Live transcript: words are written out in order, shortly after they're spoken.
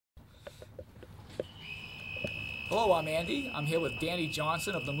Hello, I'm Andy. I'm here with Danny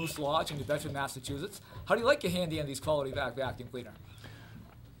Johnson of the Moose Lodge in New Bedford, Massachusetts. How do you like your Handy Andy's Quality Vac vacuum cleaner?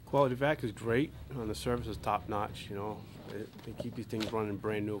 Quality Vac is great, and the service is top notch. You know, they keep these things running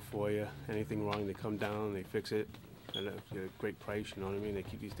brand new for you. Anything wrong, they come down, they fix it, and it's a great price. You know what I mean? They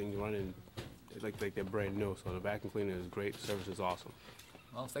keep these things running like they're brand new. So the vacuum cleaner is great. The service is awesome.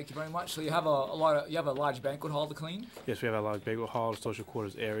 Well, thank you very much. So you have a large banquet hall to clean? Yes, we have a large banquet hall, social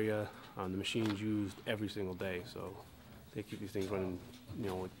quarters area. The machine's used every single day, so they keep these things running, you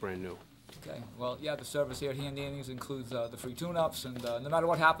know, like brand new. Okay. Well, yeah, the service here at Handy Andy's includes the free tune-ups, and no matter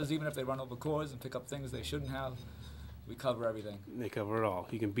what happens, even if they run over cords and pick up things they shouldn't have, we cover everything. They cover it all.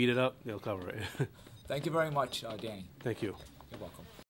 You can beat it up, they'll cover it. Thank you very much, Danny. Thank you. You're welcome.